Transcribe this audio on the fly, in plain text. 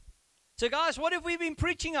So guys, what have we been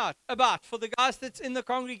preaching about? For the guys that's in the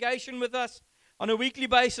congregation with us on a weekly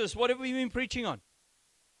basis, what have we been preaching on?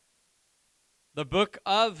 The book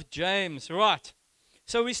of James, right.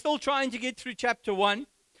 So we're still trying to get through chapter 1.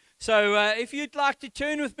 So if you'd like to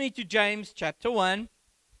turn with me to James chapter 1,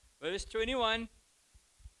 verse 21.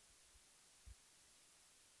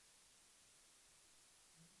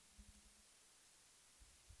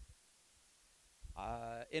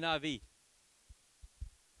 NIV.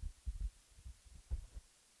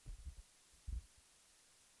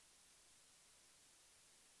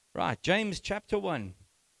 Right, James chapter 1.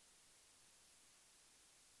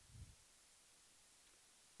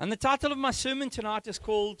 And the title of my sermon tonight is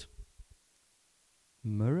called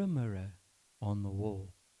Mirror, Mirror on the Wall.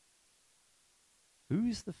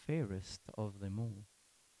 Who's the fairest of them all?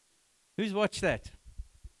 Who's watched that?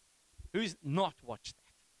 Who's not watched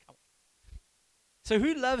that? Come on. So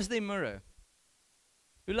who loves their mirror?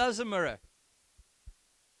 Who loves a mirror?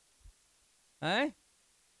 Eh?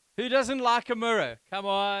 Who doesn't like a mirror? Come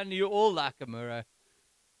on, you all like a mirror.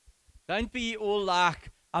 Don't be all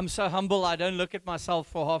like, I'm so humble I don't look at myself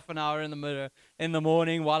for half an hour in the mirror in the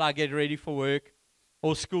morning while I get ready for work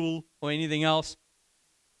or school or anything else.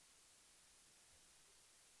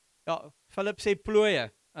 Philip said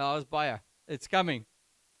plooie. I was by her. It's coming.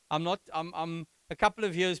 I'm a couple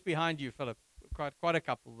of years behind you, Philip. Quite a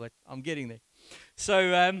couple, but I'm getting there.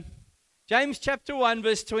 So James chapter 1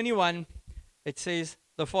 verse 21, it says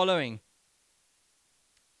the following.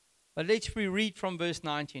 But let's read from verse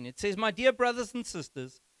 19. It says, "My dear brothers and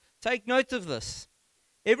sisters, take note of this.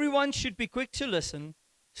 Everyone should be quick to listen,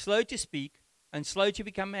 slow to speak, and slow to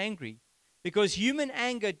become angry, because human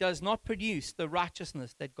anger does not produce the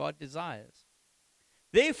righteousness that God desires.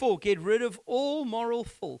 Therefore, get rid of all moral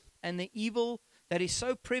filth and the evil that is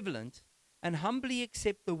so prevalent, and humbly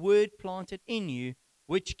accept the word planted in you,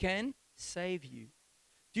 which can save you.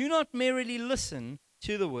 Do not merely listen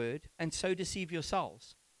to the word and so deceive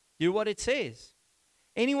yourselves. Do what it says.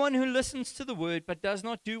 Anyone who listens to the word but does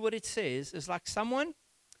not do what it says is like someone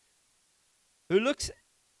who looks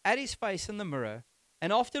at his face in the mirror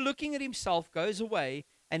and after looking at himself goes away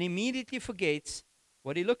and immediately forgets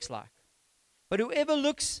what he looks like. But whoever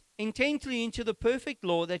looks intently into the perfect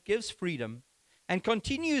law that gives freedom and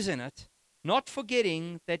continues in it, not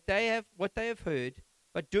forgetting that they have what they have heard,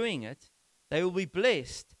 but doing it, they will be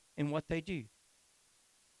blessed in what they do."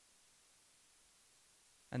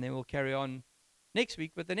 And then we'll carry on next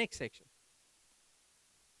week with the next section.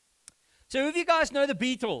 So if you guys know the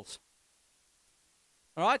Beatles,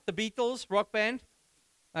 all right, the Beatles, rock band,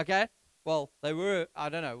 okay, well, they were, I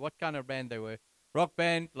don't know what kind of band they were, rock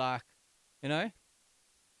band, like, you know.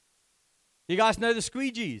 You guys know the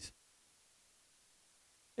Squeegees?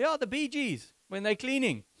 Yeah, the Bee Gees, when they're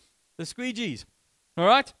cleaning, the Squeegees, all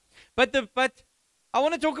right? But I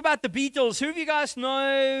want to talk about the Beatles. Who of you guys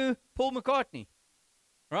know Paul McCartney?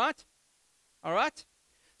 Right? All right?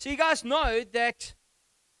 So you guys know that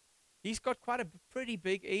he's got quite a pretty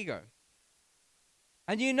big ego.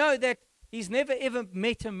 And you know that he's never ever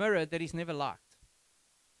met a mirror that he's never liked.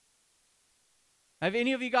 Have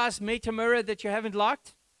any of you guys met a mirror that you haven't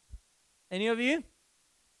liked? Any of you?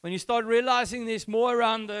 When you start realizing there's more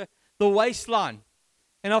around the waistline.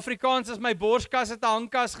 In Afrikaans is my borskas het 'n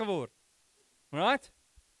hangkas geword. Right?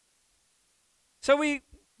 So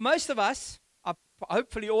most of us,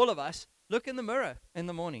 hopefully all of us, look in the mirror in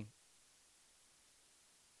the morning.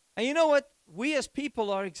 And you know what? We as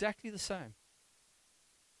people are exactly the same.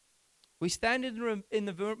 We stand in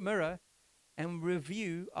the mirror and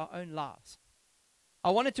review our own lives.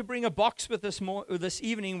 I wanted to bring a box with this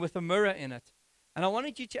evening with a mirror in it. And I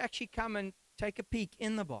wanted you to actually come and take a peek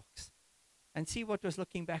in the box and see what was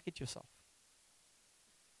looking back at yourself.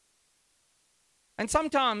 And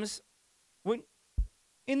sometimes, when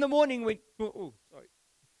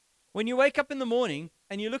you wake up in the morning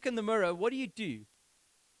and you look in the mirror, what do?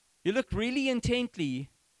 You look really intently.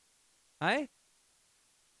 Eh?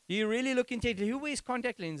 Do you really look intently? Who wears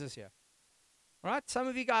contact lenses here? Right? Some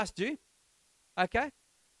of you guys do. Okay?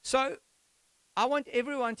 So, I want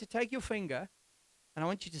everyone to take your finger and I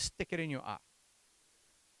want you to stick it in your eye.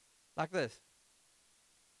 Like this.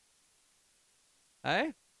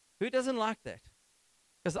 Eh? Who doesn't like that?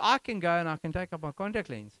 Because I can go and I can take up my contact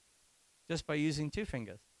lens just by using two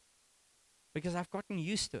fingers. Because I've gotten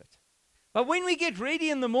used to it. But when we get ready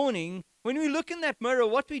in the morning, when we look in that mirror,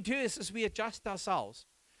 what we do is we adjust ourselves.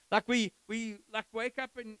 Like we like wake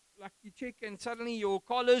up and like you check and suddenly your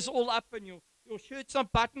collar's all up and your shirt's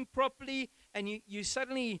not buttoned properly and you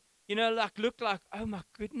suddenly, like look like, oh my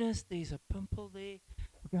goodness, there's a pimple there.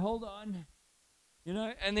 Okay, hold on.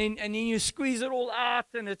 and then you squeeze it all out,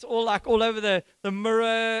 and it's all like all over the mirror,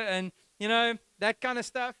 and that kind of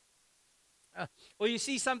stuff. Or you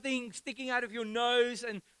see something sticking out of your nose,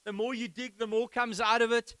 and the more you dig, the more comes out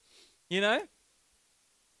of it.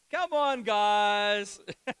 Come on, guys.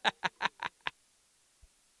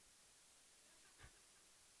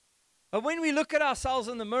 But when we look at ourselves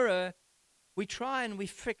in the mirror, we try and we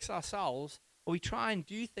fix ourselves, or we try and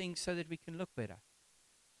do things so that we can look better.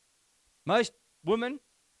 Most women,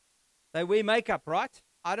 they wear makeup, right?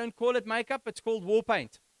 I don't call it makeup, it's called war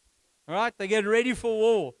paint. All right? They get ready for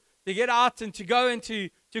war. They get out and to go and to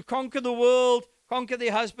conquer the world, conquer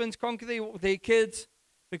their husbands, conquer their kids,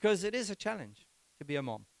 because it is a challenge to be a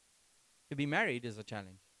mom. To be married is a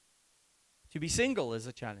challenge. To be single is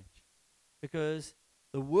a challenge, because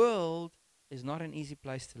the world is not an easy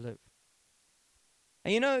place to live.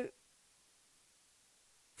 And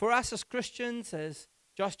for us as Christians, as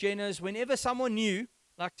Josh Jenners, whenever someone new,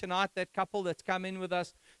 like tonight, that couple that's come in with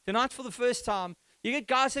us tonight for the first time, you get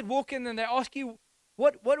guys that walk in and they ask you,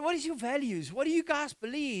 what is your values? What do you guys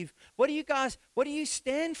believe? What do you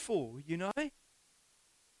stand for,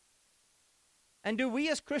 And do we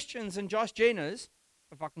as Christians and Josh Jenners,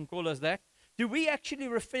 if I can call us that, do we actually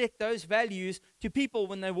reflect those values to people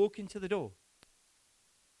when they walk into the door?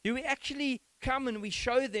 Do we actually come and we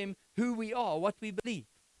show them who we are, what we believe?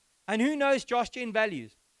 And who knows Josh Jen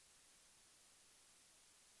values?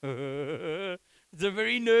 It's a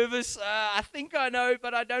very nervous, I think I know,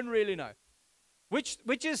 but I don't really know. What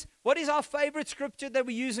is our favorite scripture that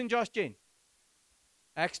we use in Josh Jen?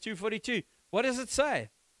 Acts 2:42. What does it say?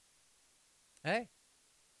 Hey?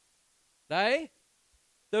 They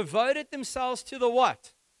devoted themselves to the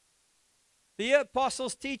what? The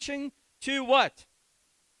apostles' teaching, to what?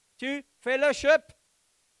 To fellowship.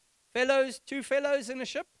 Two fellows in a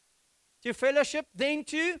ship. To fellowship, then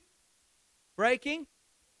to breaking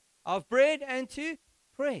of bread, and to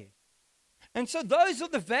prayer. And so those are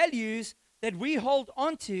the values that we hold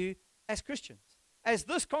on to as Christians. As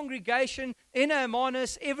this congregation in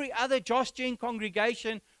Hermanus, every other Josh Jen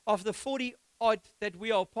congregation of the 40 odd that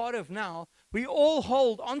we are part of now, we all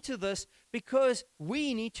hold on to this because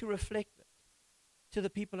we need to reflect it to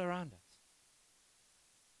the people around us.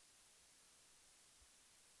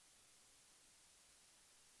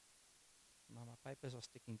 Now my papers are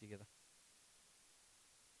sticking together.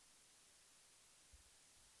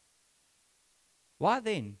 Why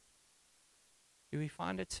then do we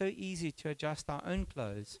find it so easy to adjust our own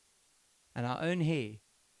clothes and our own hair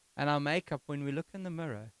and our makeup when we look in the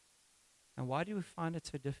mirror? And why do we find it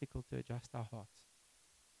so difficult to adjust our hearts?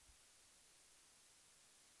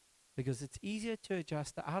 Because it's easier to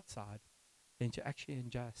adjust the outside than to actually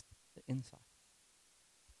adjust the inside.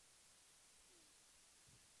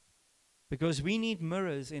 Because we need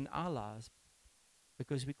mirrors in our lives,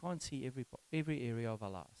 because we can't see every area of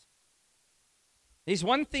our lives. There's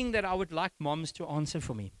one thing that I would like moms to answer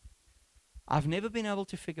for me. I've never been able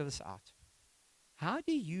to figure this out. How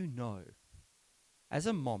do you know, as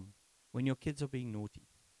a mom, when your kids are being naughty?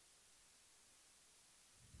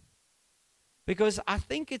 Because I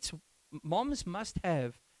think moms must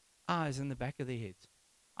have eyes in the back of their heads.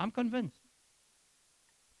 I'm convinced.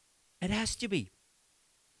 It has to be.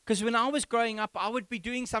 Because when I was growing up, I would be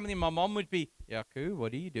doing something, my mom would be, Jaco,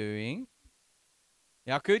 what are you doing?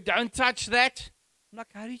 Jaco, don't touch that. I'm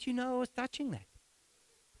like, how did you know I was touching that?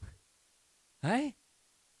 Hey?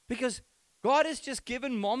 Because God has just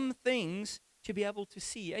given mom things to be able to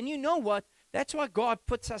see. And you know what? That's why God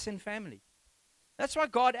puts us in family. That's why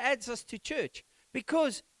God adds us to church.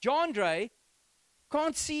 Because Jandre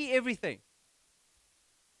can't see everything.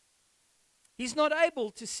 He's not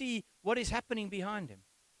able to see what is happening behind him.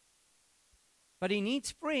 But he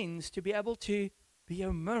needs friends to be able to be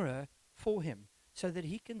a mirror for him so that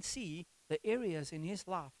he can see the areas in his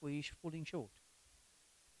life where he's falling short.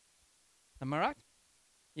 Am I right?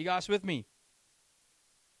 You guys with me?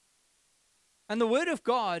 And the Word of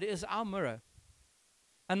God is our mirror.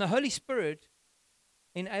 And the Holy Spirit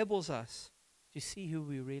enables us to see who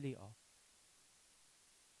we really are.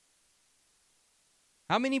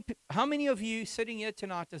 How many of you sitting here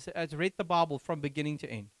tonight has read the Bible from beginning to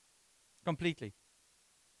end? Completely.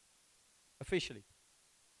 Officially.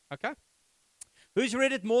 Okay? Who's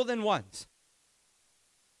read it more than once?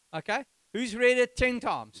 Okay? Who's read it 10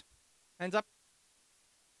 times? Hands up.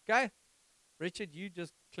 Okay? Richard, you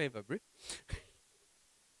just clever, bro.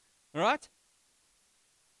 All right?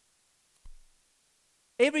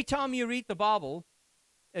 Every time you read the Bible,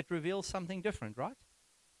 it reveals something different, right?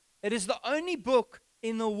 It is the only book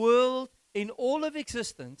in the world, in all of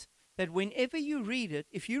existence, that whenever you read it,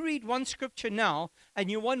 if you read one scripture now,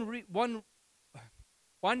 and you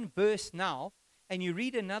one verse now, and you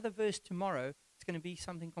read another verse tomorrow, it's going to be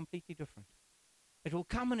something completely different. It will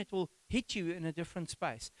come and it will hit you in a different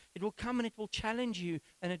space. It will come and it will challenge you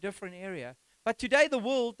in a different area. But today the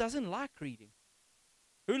world doesn't like reading.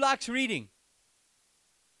 Who likes reading?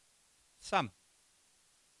 Some.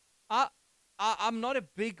 I'm not a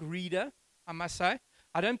big reader, I must say.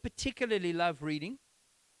 I don't particularly love reading.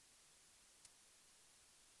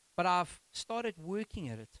 But I've started working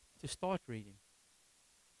at it to start reading.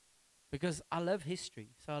 Because I love history.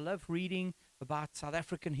 So I love reading about South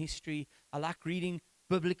African history. I like reading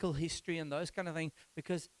biblical history and those kind of things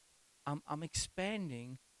because I'm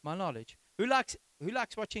expanding my knowledge. Who likes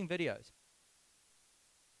watching videos?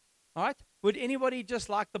 All right? Would anybody just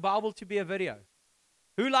like the Bible to be a video?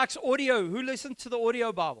 Who likes audio? Who listens to the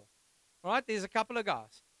audio Bible? All right? There's a couple of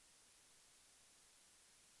guys.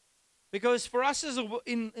 Because for us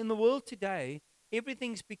in the world today,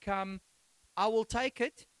 everything's become, I will take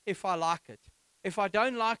it if I like it. If I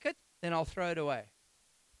don't like it, then I'll throw it away.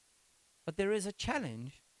 But there is a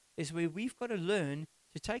challenge, is where we've got to learn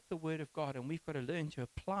to take the Word of God and we've got to learn to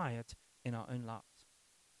apply it in our own lives.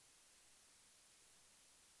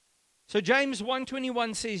 So James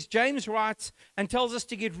 1:21 says, James writes and tells us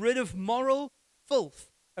to get rid of moral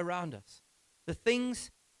filth around us, the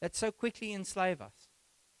things that so quickly enslave us.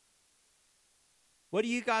 What do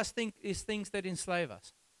you guys think is things that enslave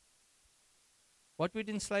us? What would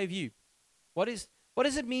enslave you? What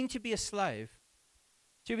does it mean to be a slave?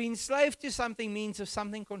 To be enslaved to something means if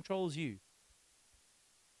something controls you.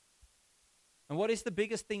 And what is the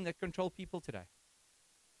biggest thing that controls people today?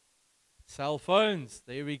 Cell phones.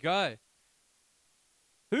 There we go.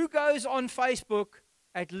 Who goes on Facebook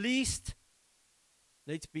at least,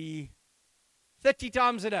 let's be 30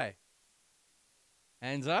 times a day?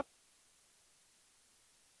 Hands up.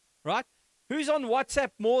 Right? Who's on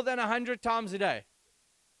WhatsApp more than 100 times a day?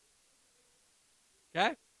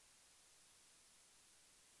 Okay?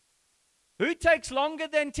 Who takes longer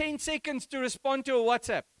than 10 seconds to respond to a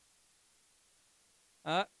WhatsApp?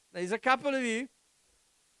 There's a couple of you.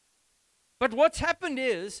 But what's happened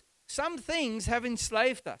is, some things have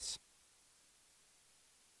enslaved us.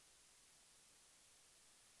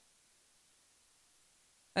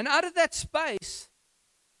 And out of that space,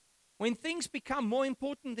 when things become more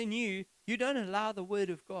important than you, you don't allow the Word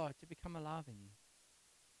of God to become alive in you.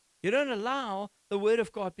 You don't allow the Word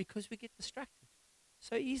of God because we get distracted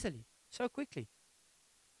so easily, so quickly.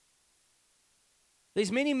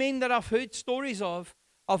 There's many men that I've heard stories of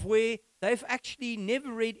where they've actually never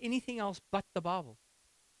read anything else but the Bible.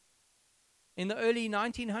 In the early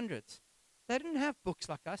 1900s, they didn't have books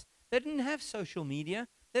like us. They didn't have social media.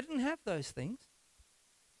 They didn't have those things.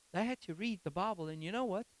 They had to read the Bible, and you know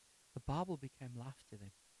what? The Bible became life to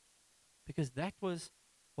them because that was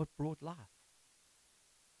what brought life.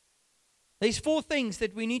 There's 4 things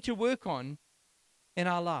that we need to work on in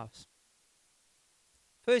our lives.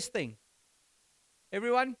 First thing,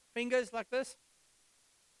 everyone, fingers like this.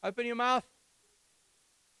 Open your mouth.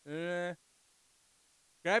 Grab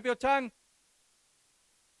your tongue.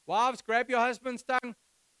 Wives, grab your husband's tongue.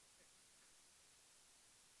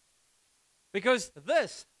 Because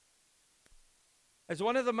this is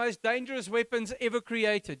one of the most dangerous weapons ever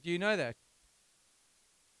created. Do you know that?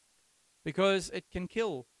 Because it can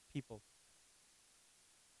kill people.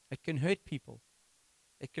 It can hurt people.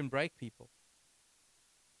 It can break people.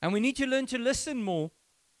 And we need to learn to listen more,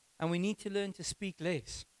 and we need to learn to speak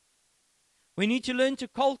less. We need to learn to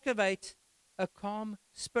cultivate a calm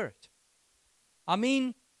spirit.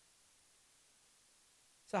 So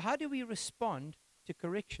how do we respond to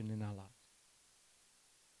correction in our lives?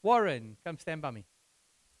 Warren, come stand by me.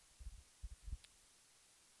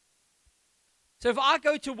 So if I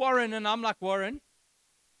go to Warren and I'm like, Warren,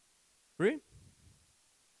 Brew,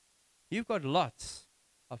 you've got lots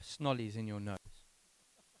of snollies in your nose.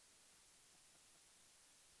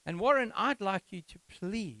 And Warren, I'd like you to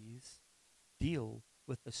please deal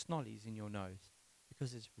with the snollies in your nose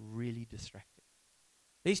because it's really distracting.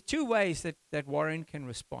 There's 2 ways that Warren can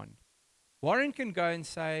respond. Warren can go and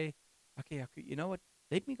say, okay, you know what?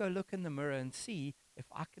 Let me go look in the mirror and see if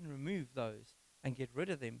I can remove those and get rid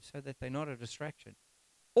of them so that they're not a distraction.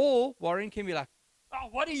 Or Warren can be like, oh,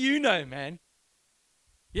 what do you know, man?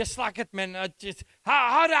 Yes, like it, man.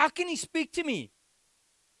 How can he speak to me?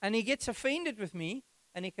 And he gets offended with me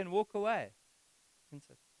and he can walk away.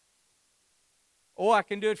 Or I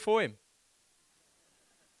can do it for him.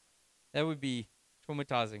 That would be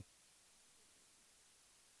traumatizing.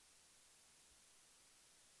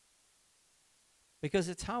 Because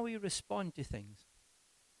it's how we respond to things.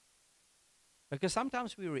 Because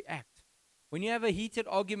sometimes we react. When you have a heated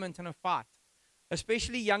argument and a fight,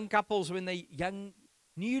 especially young couples when they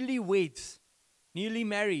newlyweds, newly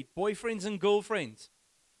married, boyfriends and girlfriends.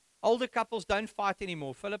 Older couples don't fight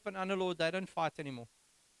anymore. Philip and Annalord, they don't fight anymore.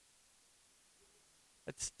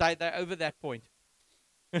 They're over that point.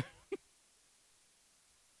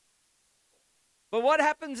 But what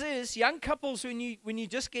happens is, young couples, when you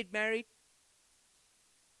just get married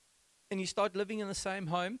and you start living in the same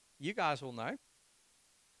home, you guys will know,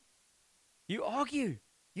 you argue,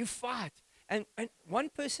 you fight, and one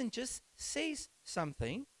person just says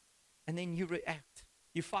something, and then you react,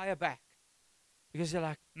 you fire back, because you're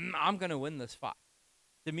like, I'm going to win this fight.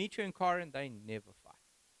 Dimitri and Karen, they never fight.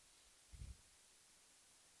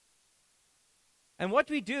 And what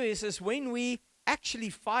we do is when we actually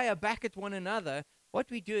fire back at one another, what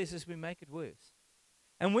we do is we make it worse.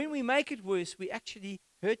 And when we make it worse, we actually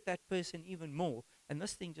hurt that person even more. And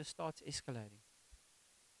this thing just starts escalating.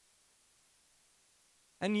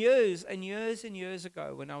 And years and years and years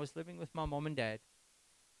ago, when I was living with my mom and dad,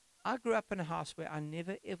 I grew up in a house where I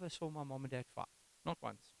never ever saw my mom and dad fight. Not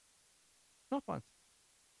once. Not once.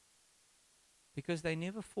 Because they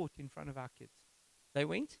never fought in front of our kids. They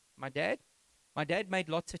went, my dad made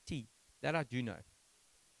lots of tea. That I do know.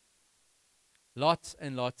 Lots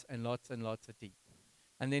and lots and lots and lots of tea.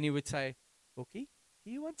 And then he would say, "Okay,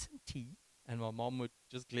 do you want some tea?" And my mom would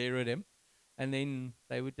just glare at him. And then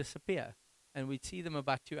they would disappear. And we'd see them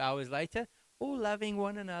about 2 hours later, all loving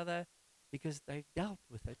one another because they dealt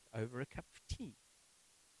with it over a cup of tea.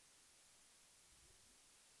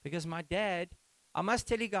 Because my dad, I must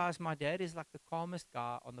tell you guys, my dad is like the calmest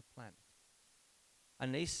guy on the planet.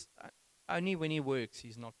 Unless, only when he works,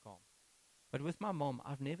 he's not calm. But with my mom,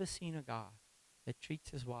 I've never seen a guy that treats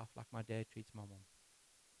his wife like my dad treats my mom.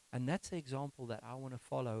 And that's the example that I want to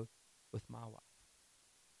follow with my wife.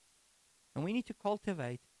 And we need to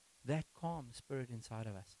cultivate that calm spirit inside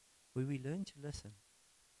of us, where we learn to listen,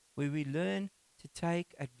 where we learn to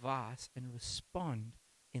take advice and respond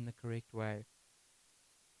in the correct way.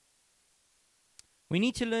 We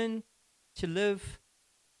need to learn to live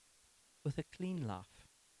with a clean life.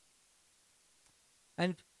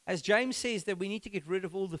 And as James says, that we need to get rid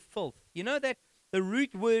of all the filth. You know that the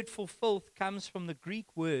root word for filth comes from the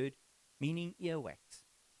Greek word meaning earwax.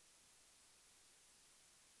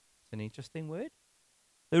 It's an interesting word.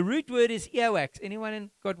 The root word is earwax. Anyone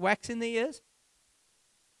got wax in their ears?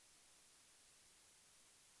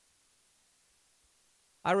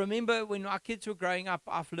 I remember when our kids were growing up,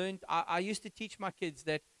 I used to teach my kids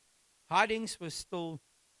that hidings was still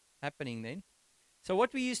happening then. So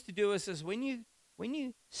what we used to do is when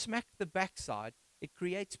you smack the backside, it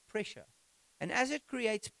creates pressure. And as it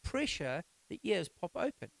creates pressure, the ears pop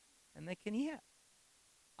open and they can hear.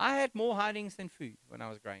 I had more hidings than food when I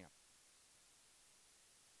was growing up.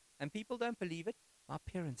 And people don't believe it. My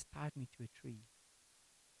parents tied me to a tree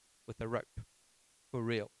with a rope. For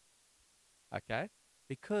real. Okay?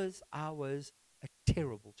 Because I was a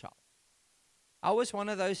terrible child. I was one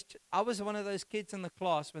of those kids in the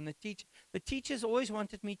class when the teachers always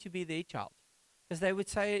wanted me to be their child. Because they would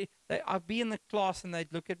say, I'd be in the class and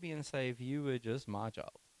they'd look at me and say, if you were just my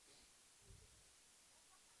child.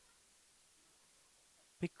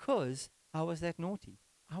 Because I was that naughty.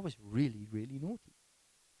 I was really, really naughty.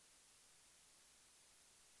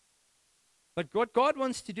 But what God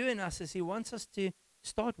wants to do in us is He wants us to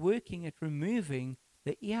start working at removing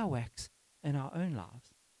the earwax in our own lives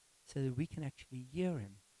so that we can actually hear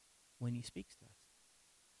Him when He speaks to us.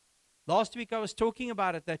 Last week I was talking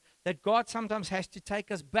about it, that God sometimes has to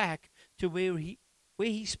take us back to where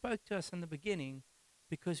He spoke to us in the beginning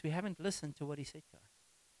because we haven't listened to what He said to us.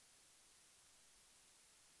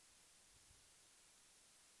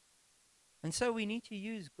 And so we need to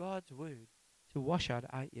use God's word to wash out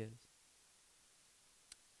our ears.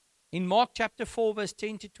 In Mark chapter 4, verse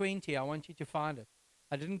 10 to 20, I want you to find it.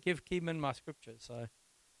 I didn't give Keeman my scripture, so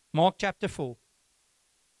Mark chapter 4,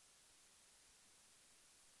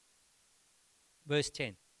 verse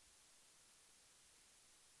 10.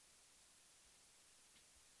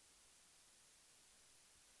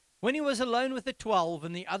 When He was alone with the 12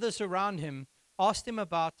 and the others around Him, asked Him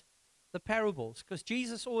about the parables, because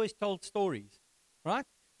Jesus always told stories, right?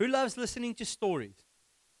 Who loves listening to stories?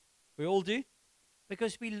 We all do.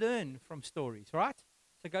 Because we learn from stories, right?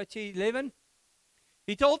 So go to 11.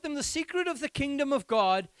 He told them, the secret of the kingdom of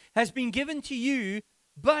God has been given to you,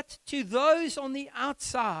 but to those on the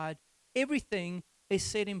outside, everything is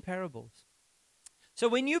said in parables. So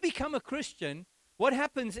when you become a Christian, what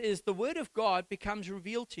happens is the word of God becomes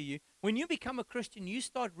revealed to you. When you become a Christian, you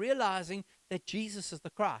start realizing that Jesus is the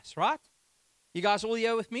Christ, right? You guys all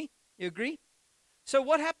here with me? You agree? So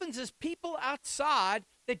what happens is people outside,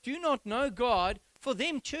 that do not know God, for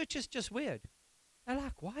them, church is just weird. They're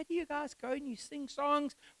like, why do you guys go and you sing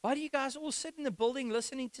songs? Why do you guys all sit in the building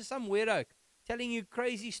listening to some weirdo telling you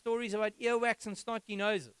crazy stories about earwax and snotty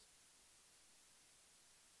noses?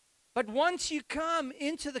 But once you come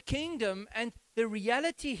into the kingdom and the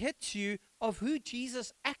reality hits you of who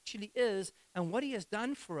Jesus actually is and what he has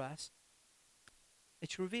done for us,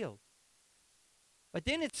 it's revealed. But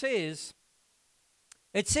then it says,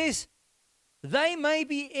 they may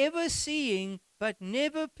be ever seeing but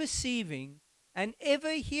never perceiving, and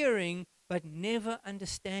ever hearing but never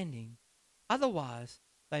understanding. Otherwise,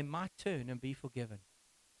 they might turn and be forgiven.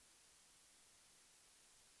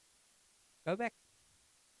 Go back.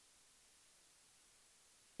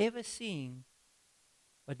 Ever seeing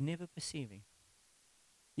but never perceiving.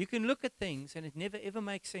 You can look at things and it never ever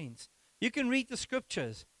makes sense. You can read the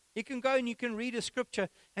scriptures. You can go and you can read a scripture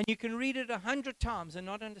and you can read it 100 times and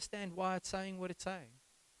not understand why it's saying what it's saying.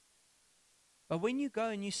 But when you go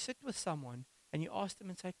and you sit with someone and you ask them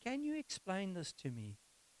and say, can you explain this to me?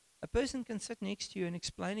 A person can sit next to you and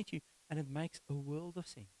explain it to you, and it makes a world of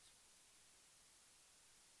sense.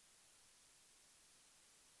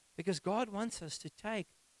 Because God wants us to take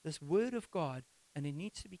this word of God, and it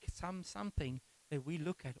needs to become something that we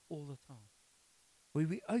look at all the time, where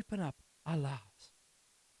we open up our lives.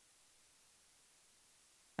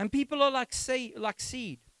 And people are like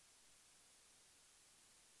seed.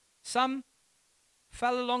 Some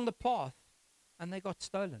fell along the path and they got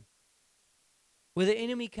stolen. Where the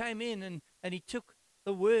enemy came in and he took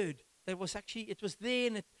the word that was actually, it was there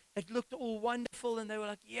and it looked all wonderful and they were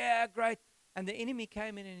like, yeah, great. And the enemy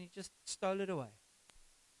came in and he just stole it away.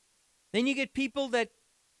 Then you get people that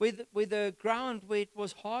with the ground where it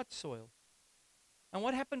was hard soil. And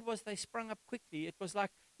what happened was they sprung up quickly. It was like,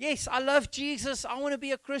 yes, I love Jesus. I want to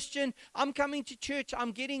be a Christian. I'm coming to church.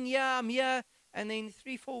 I'm getting here. I'm here. And then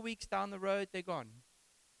 3-4 weeks down the road, they're gone.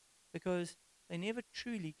 Because they never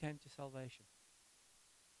truly came to salvation.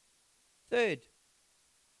 Third,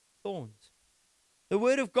 thorns. The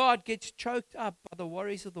word of God gets choked up by the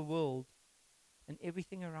worries of the world and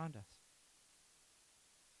everything around us.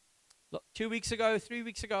 Look, 3 weeks ago,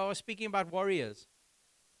 I was speaking about warriors.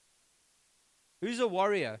 Who's a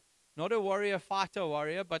warrior? Not a warrior fighter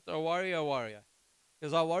warrior, but a warrior.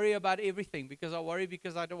 Because I worry about everything. Because I worry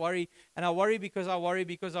because I worry. And I worry because I worry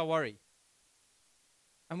because I worry.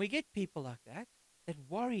 And we get people like that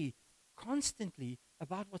worry constantly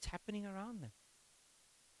about what's happening around them.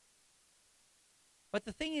 But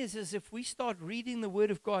the thing is if we start reading the Word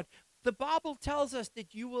of God, the Bible tells us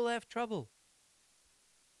that you will have trouble.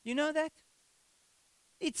 You know that?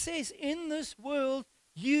 It says, in this world,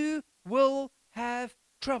 you will have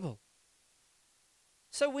trouble.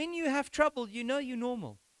 So when you have trouble, you know you're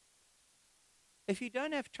normal. If you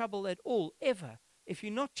don't have trouble at all, ever, if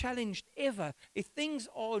you're not challenged ever, if things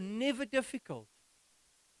are never difficult,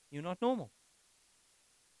 you're not normal.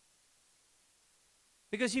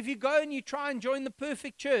 Because if you go and you try and join the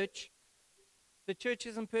perfect church, the church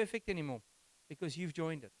isn't perfect anymore because you've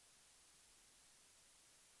joined it.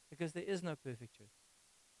 Because there is no perfect church.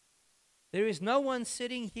 There is no one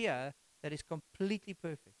sitting here that is completely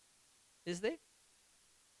perfect. Is there?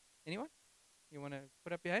 Anyone? You want to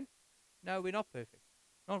put up your hand? No, we're not perfect.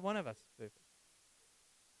 Not one of us is perfect.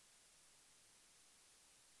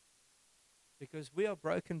 Because we are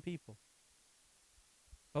broken people.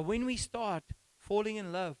 But when we start falling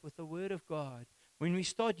in love with the Word of God, when we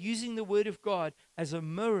start using the Word of God as a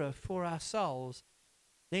mirror for ourselves,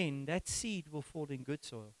 then that seed will fall in good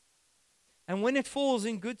soil. And when it falls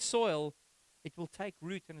in good soil, it will take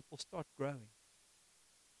root and it will start growing.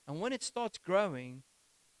 And when it starts growing,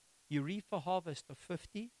 you reap a harvest of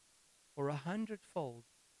 50 or 100-fold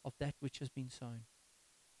of that which has been sown.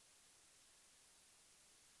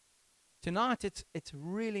 Tonight, it's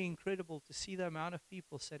really incredible to see the amount of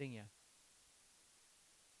people sitting here.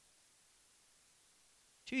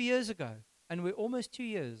 2 years ago, and we're almost 2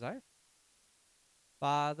 years, eh?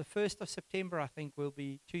 By the 1st of September, I think, will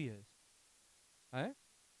be 2 years. Eh?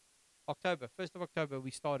 October, 1st of October,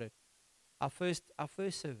 we started our first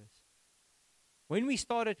service. When we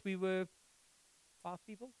started, we were 5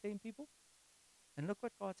 people, 10 people. And look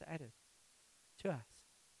what God's added to us.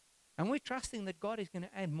 And we're trusting that God is going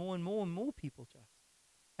to add more and more and more people to us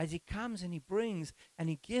as He comes and He brings and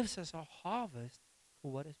He gives us a harvest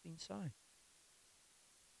for what has been sown.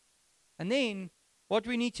 And then what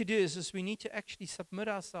we need to do is we need to actually submit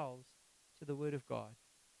ourselves to the Word of God.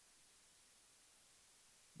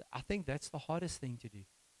 I think that's the hardest thing to do,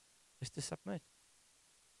 is to submit.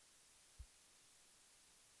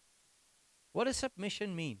 What does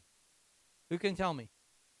submission mean? Who can tell me?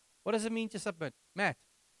 What does it mean to submit? Matt,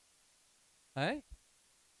 Hey?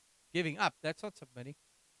 Giving up. That's not submitting.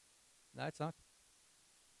 No, it's not.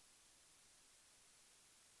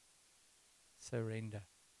 Surrender.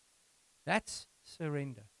 That's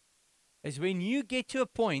surrender. Is when you get to a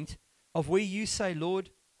point of where you say,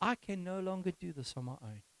 Lord, I can no longer do this on my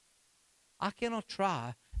own. I cannot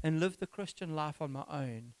try and live the Christian life on my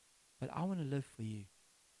own, but I want to live for you.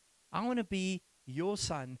 I want to be your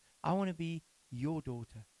son. I want to be your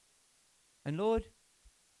daughter. And Lord,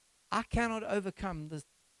 I cannot overcome this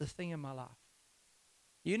thing in my life.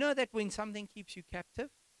 You know that when something keeps you captive,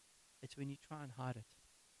 it's when you try and hide it.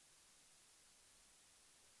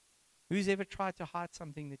 Who's ever tried to hide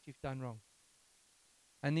something that you've done wrong?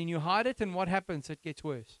 And then you hide it, and what happens? It gets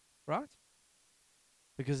worse, right?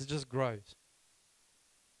 Because it just grows.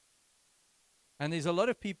 And there's a lot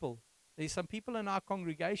of people, there's some people in our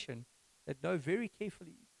congregation that know very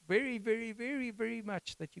carefully, very, very, very, very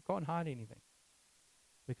much that you can't hide anything.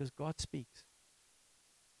 Because God speaks.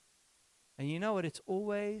 And you know what? It's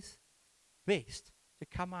always best to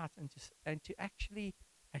come out and to actually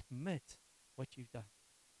admit what you've done.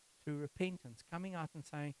 Through repentance, coming out and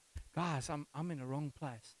saying, guys, I'm in the wrong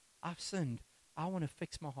place. I've sinned. I want to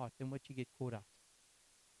fix my heart. Then what you get caught out.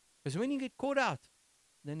 Because when you get caught out,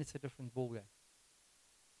 then it's a different ballgame.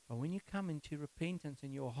 But when you come into repentance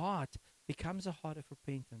and your heart becomes a heart of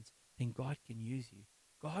repentance, then God can use you.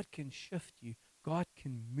 God can shift you. God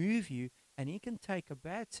can move you. And He can take a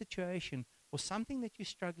bad situation or something that you're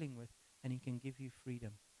struggling with, and He can give you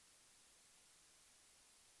freedom.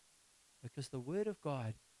 Because the Word of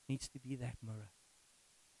God needs to be that mirror.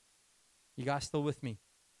 You guys still with me?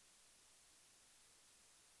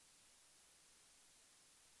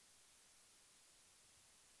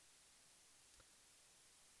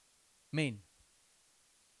 Men,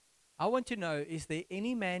 I want to know, is there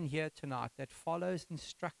any man here tonight that follows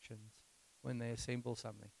instructions when they assemble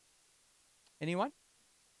something? Anyone?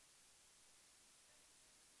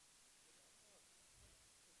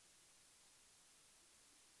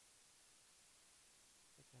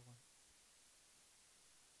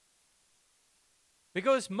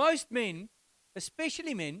 Because most men,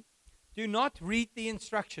 especially men, do not read the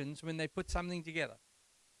instructions when they put something together.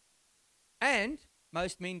 And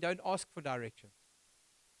most men don't ask for directions.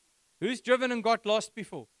 Who's driven and got lost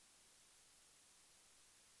before?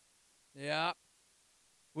 Yeah.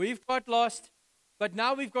 We've got lost, but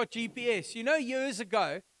now we've got GPS. You know, years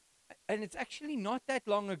ago, and it's actually not that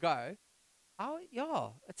long ago,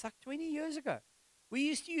 it's like 20 years ago. We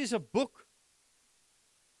used to use a book,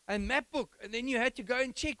 a map book, and then you had to go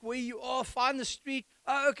and check where you are, find the street.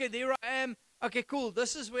 Oh, okay, there I am. Okay, cool,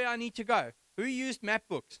 this is where I need to go. Who used map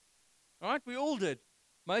books? All right, we all did,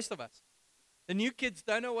 most of us. The new kids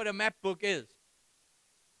don't know what a map book is.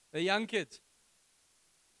 The young kids.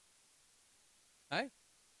 Hey?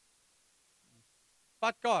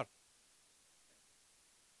 Padkaart.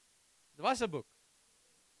 Dit was 'n boek.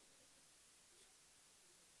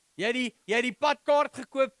 Jy het die padkaart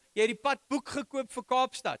gekoop, jy het die padboek gekoop vir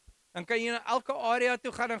Kaapstad. Dan kan jy na elke area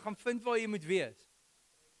toe gaan en gaan vind waar jy moet wees.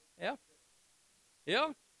 Ja?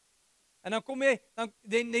 Ja? En dan kom jy,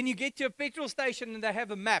 then you get to a petrol station and they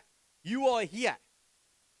have a map. You are here.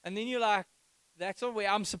 And then you're like, that's not where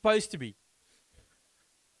I'm supposed to be.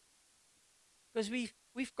 Because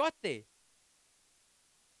we've got there.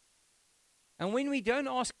 And when we don't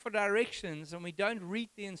ask for directions and we don't read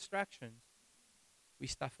the instructions, we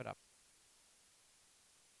stuff it up.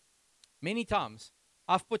 Many times,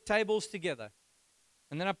 I've put tables together.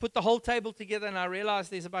 And then I put the whole table together and I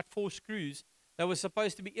realized there's about 4 screws that were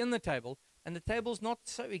supposed to be in the table. And the table's not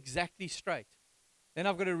so exactly straight. Then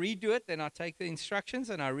I've got to redo it. Then I take the instructions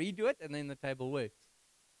and I redo it. And then the table works.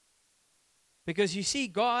 Because you see,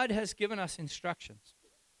 God has given us instructions.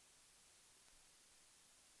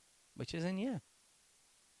 Which is in here.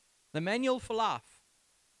 The manual for life.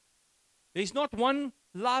 There's not one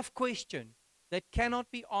life question that cannot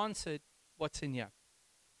be answered what's in here.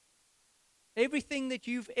 Everything that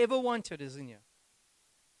you've ever wanted is in here.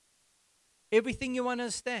 Everything you want to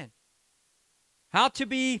understand. How to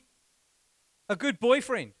be a good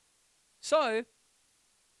boyfriend. So,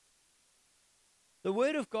 the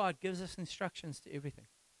Word of God gives us instructions to everything.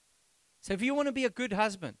 So if you want to be a good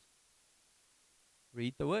husband,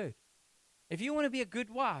 read the Word. If you want to be a good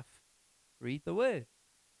wife, read the Word.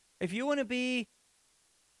 If you want to be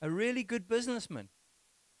a really good businessman,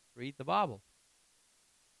 read the Bible.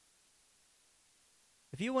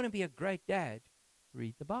 If you want to be a great dad,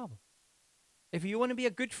 read the Bible. If you want to be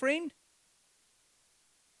a good friend,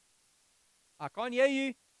 I can't hear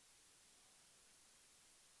you.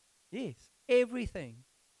 Yes, everything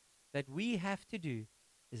that we have to do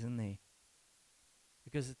is in there.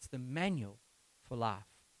 because it's the manual for life.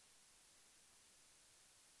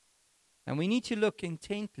 And we need to look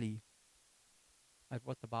intently at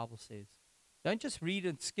what the Bible says. Don't just read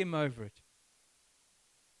and skim over it.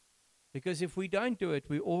 Because if we don't do it,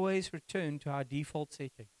 we always return to our default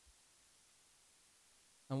setting.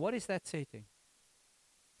 And what is that setting?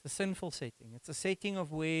 It's a sinful setting. It's a setting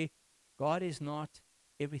of where God is not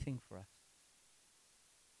everything for us.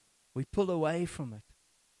 We pull away from it.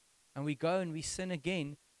 And we go and we sin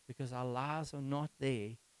again because our lives are not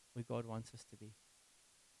there where God wants us to be.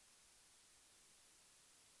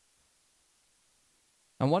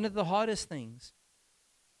 And one of the hardest things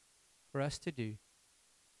for us to do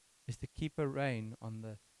is to keep a rein on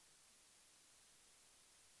this.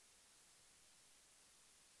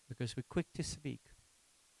 Because we're quick to speak.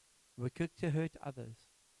 We're quick to hurt others.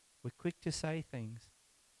 We're quick to say things.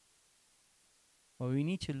 Well, we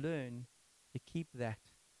need to learn to keep that.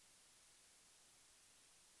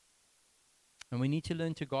 And we need to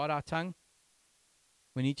learn to guard our tongue.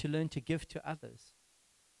 We need to learn to give to others.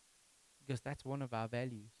 Because that's one of our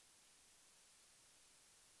values.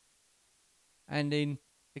 And then,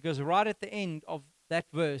 because right at the end of that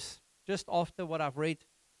verse, just after what I've read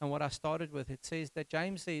and what I started with, it says that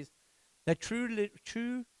James says that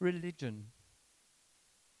true religion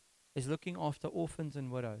is looking after orphans and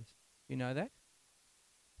widows. You know that?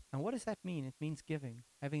 And what does that mean? It means giving,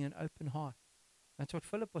 having an open heart. That's what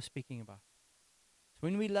Philip was speaking about. So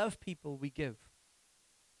when we love people, we give.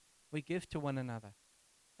 We give to one another.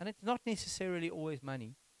 And it's not necessarily always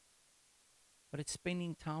money, but it's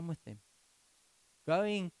spending time with them.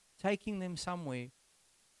 Going, taking them somewhere,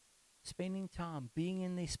 spending time, being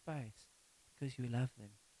in their space because you love them.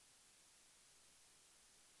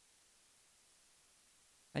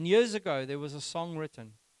 And years ago, there was a song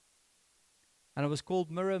written, and it was called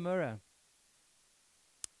Mirror, Mirror.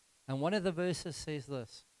 And one of the verses says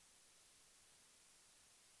this: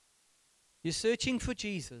 you're searching for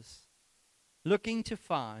Jesus, looking to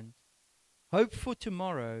find hope for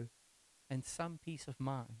tomorrow and some peace of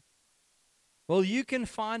mind. Well, you can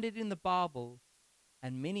find it in the Bible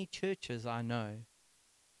and many churches I know,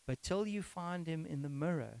 but till you find him in the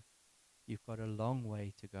mirror, you've got a long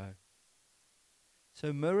way to go.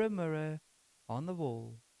 So mirror, mirror on the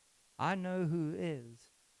wall, I know who is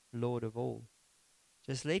Lord of all.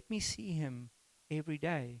 Just let me see him every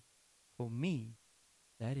day. For me,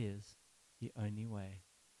 that is the only way.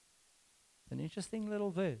 It's an interesting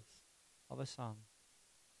little verse of a song.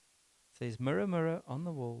 It says, mirror, mirror on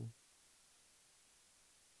the wall,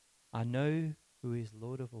 I know who is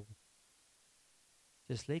Lord of all.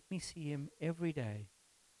 Just let me see him every day.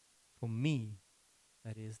 For me,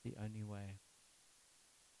 that is the only way.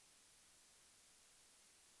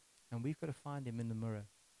 And we've got to find him in the mirror.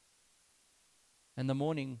 In the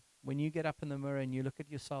morning, when you get up in the mirror and you look at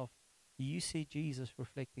yourself, do you see Jesus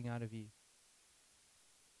reflecting out of you?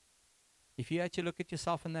 If you had to look at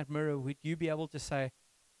yourself in that mirror, would you be able to say,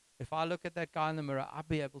 if I look at that guy in the mirror, I'd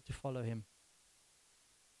be able to follow him.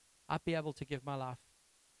 I'd be able to give my life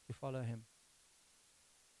to follow him.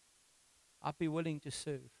 I'd be willing to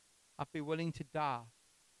serve. I'd be willing to die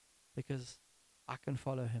because I can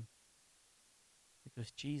follow him.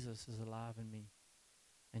 Because Jesus is alive in me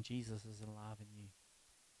and Jesus is alive in you.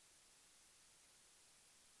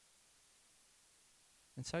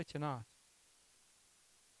 And so tonight,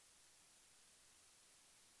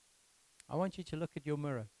 I want you to look at your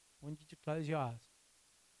mirror. I want you to close your eyes.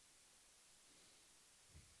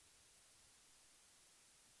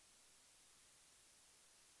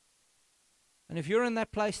 And if you're in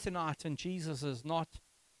that place tonight and Jesus is not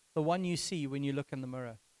the one you see when you look in the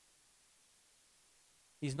mirror,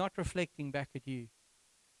 he's not reflecting back at you,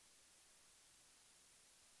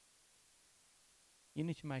 you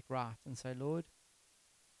need to make right and say, Lord,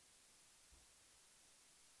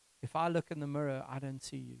 if I look in the mirror, I don't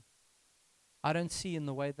see you. I don't see in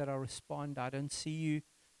the way that I respond. I don't see you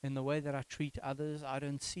in the way that I treat others. I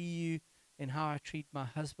don't see you in how I treat my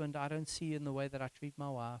husband. I don't see you in the way that I treat my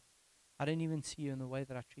wife. I don't even see you in the way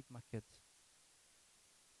that I treat my kids.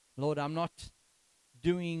 Lord, I'm not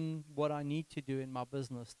doing what I need to do in my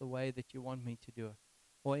business the way that you want me to do it.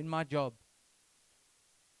 Or in my job.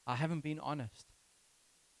 I haven't been honest.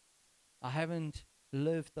 I haven't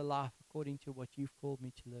lived the life according to what you've called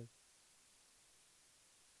me to live.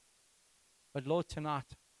 But Lord,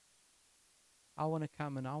 tonight, I want to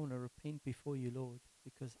come and I want to repent before you, Lord,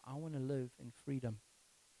 because I want to live in freedom.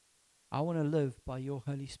 I want to live by your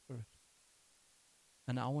Holy Spirit.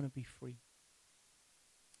 And I want to be free.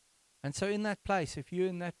 And so in that place, if you're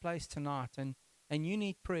in that place tonight and you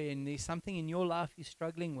need prayer and there's something in your life you're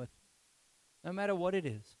struggling with, no matter what it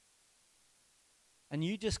is, and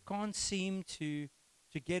you just can't seem to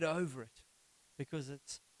get over it because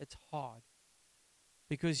it's hard.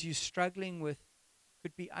 Because you're struggling with,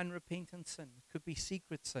 could be unrepentant sin, it could be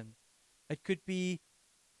secret sin, it could be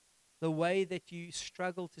the way that you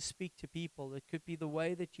struggle to speak to people, it could be the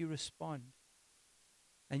way that you respond.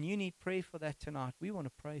 And you need prayer for that tonight. We want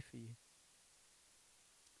to pray for you,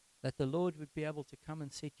 that the Lord would be able to come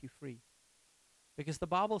and set you free. Because the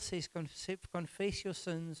Bible says, confess your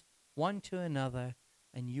sins one to another,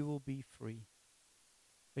 and you will be free.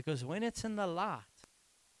 Because when it's in the light,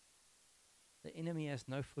 the enemy has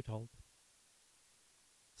no foothold.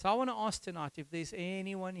 So I want to ask tonight, if there's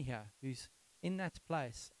anyone here who's in that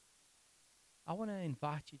place, I want to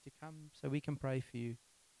invite you to come so we can pray for you.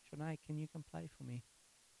 Shanae, can you come play for me?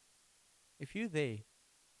 If you're there,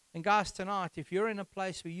 and guys, tonight, if you're in a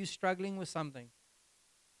place where you're struggling with something,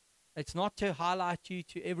 it's not to highlight you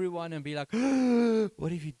to everyone and be like,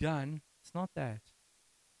 what have you done? It's not that.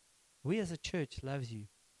 We as a church loves you.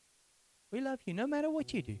 We love you no matter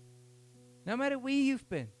what you do. No matter where you've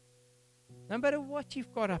been. No matter what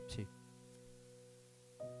you've got up to.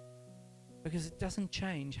 Because it doesn't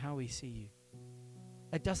change how we see you.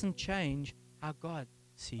 It doesn't change how God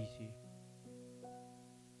sees you.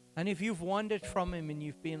 And if you've wandered from Him and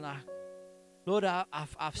you've been like, Lord,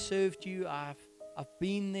 I've served you, I've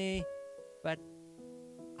been there, but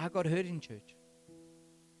I got hurt in church.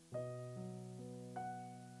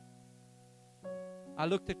 I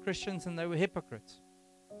looked at Christians and they were hypocrites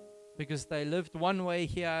because they lived one way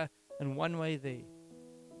here and one way there.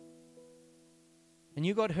 And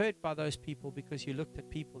you got hurt by those people because you looked at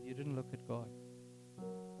people, you didn't look at God.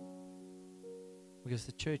 Because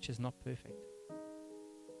the church is not perfect.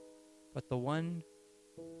 But the one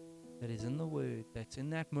that is in the Word, that's in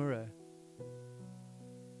that mirror,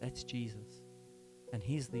 that's Jesus. And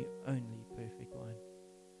He's the only perfect one.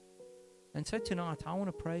 And so tonight, I want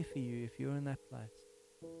to pray for you if you're in that place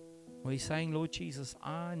where you're saying, Lord Jesus,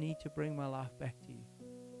 I need to bring my life back to you.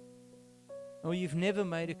 Or you've never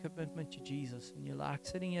made a commitment to Jesus and you're like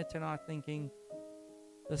sitting here tonight thinking,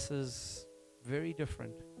 this is very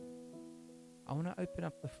different. I want to open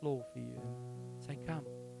up the floor for you and say, come.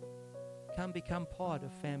 Come become part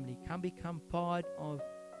of family. Come become part of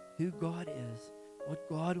who God is, what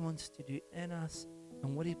God wants to do in us,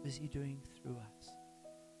 and what He's busy doing through us.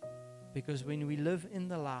 Because when we live in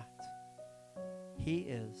the light, He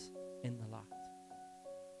is in the light.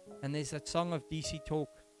 And there's that song of DC Talk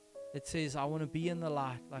that says, I want to be in the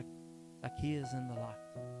light like He is in the light.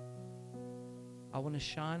 I want to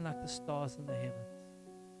shine like the stars in the heavens.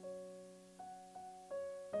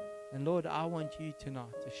 And Lord, I want you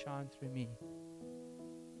tonight to shine through me.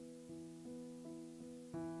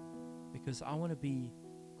 Because I want to be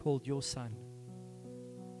called your son.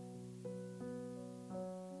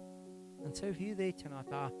 And so if you're there tonight,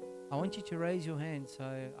 I want you to raise your hand so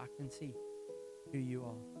I can see who you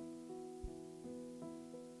are.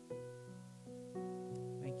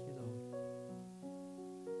 Thank you, Lord.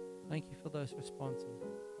 Thank you for those responses.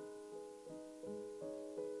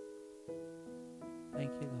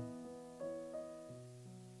 Thank you, Lord.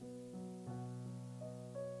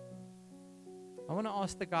 I want to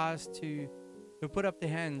ask the guys to put up their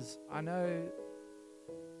hands. I know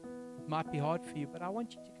it might be hard for you, but I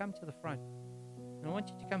want you to come to the front. And I want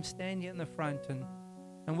you to come stand here in the front.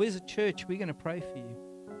 And we're a church, we're going to pray for you.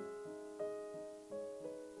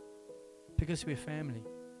 Because we're family.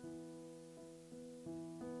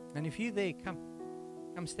 And if you're there,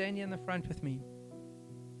 come stand here in the front with me.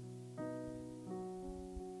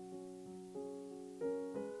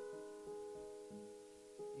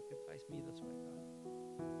 You can face me this way, guys.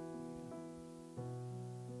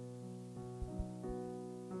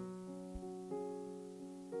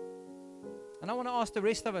 And I want to ask the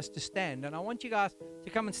rest of us to stand. And I want you guys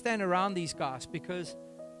to come and stand around these guys, because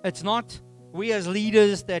it's not we as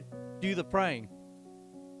leaders that do the praying.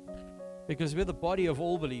 Because we're the body of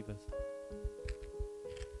all believers.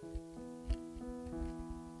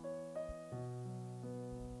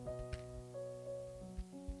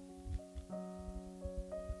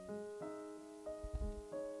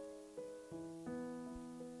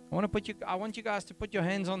 I want you guys to put your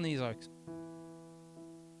hands on these oaks.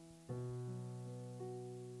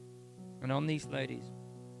 And on these ladies.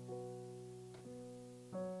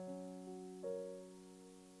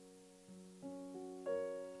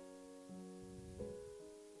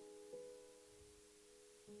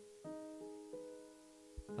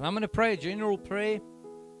 And I'm going to pray a general prayer.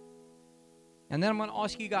 And then I'm going to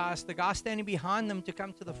ask you guys, the guys standing behind them, to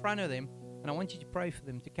come to the front of them. And I want you to pray for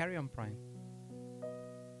them, to carry on praying.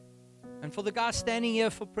 And for the guys standing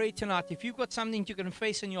here for prayer tonight, if you've got something to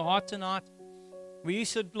confess in your heart tonight, where you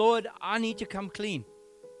said, Lord, I need to come clean.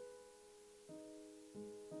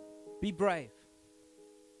 Be brave.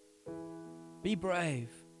 Be brave.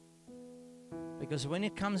 Because when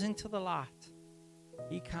it comes into the light,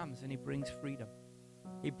 He comes and He brings freedom.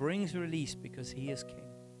 He brings release because He is King.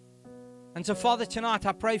 And so, Father, tonight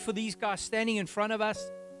I pray for these guys standing in front of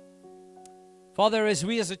us. Father, as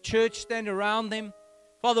we as a church stand around them,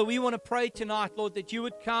 Father, we want to pray tonight, Lord, that you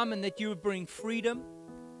would come and that you would bring freedom.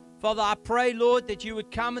 Father, I pray, Lord, that you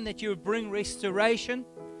would come and that you would bring restoration.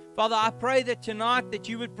 Father, I pray that tonight that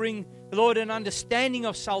you would bring, Lord, an understanding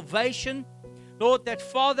of salvation. Lord, that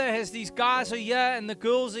Father, as these guys are here and the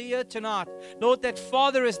girls are here tonight, Lord, that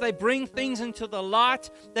Father, as they bring things into the light,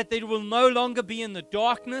 that they will no longer be in the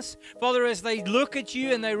darkness. Father, as they look at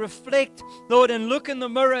you and they reflect, Lord, and look in the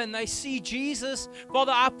mirror and they see Jesus.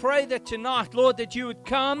 Father, I pray that tonight, Lord, that you would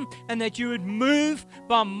come and that you would move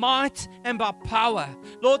by might and by power.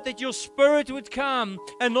 Lord, that your Spirit would come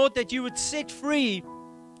and, Lord, that you would set free,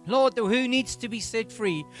 Lord, who needs to be set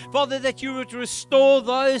free. Father, that you would restore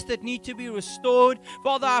those that need to be restored.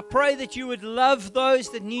 Father, I pray that you would love those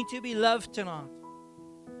that need to be loved tonight.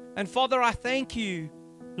 And Father, I thank you,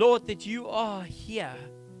 Lord, that you are here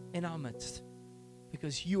in our midst.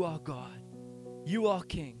 Because you are God. You are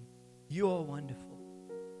King. You are wonderful.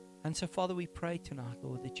 And so, Father, we pray tonight,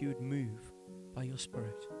 Lord, that you would move by your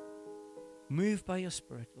Spirit. Move by your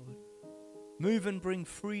Spirit, Lord. Move and bring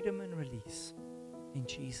freedom and release. In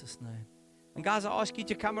Jesus' name. And guys, I ask you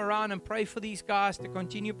to come around and pray for these guys, to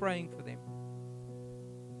continue praying for them.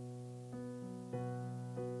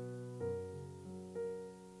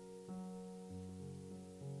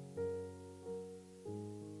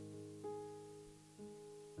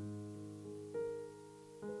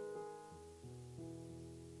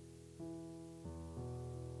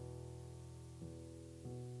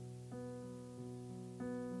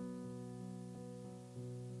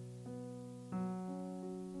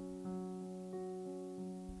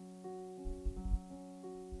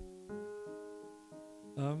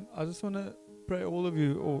 I just want to pray all of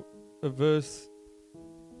you, or a verse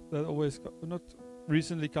that always not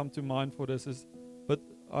recently come to mind for this is, but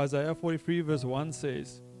Isaiah 43 verse 1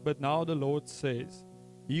 says, "But now the Lord says,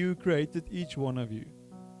 He who created each one of you,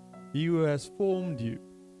 He who has formed you,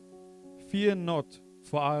 fear not,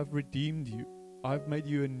 for I have redeemed you. I have made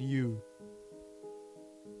you anew.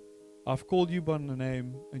 I've called you by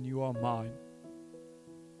name, and you are mine.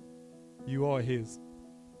 You are His."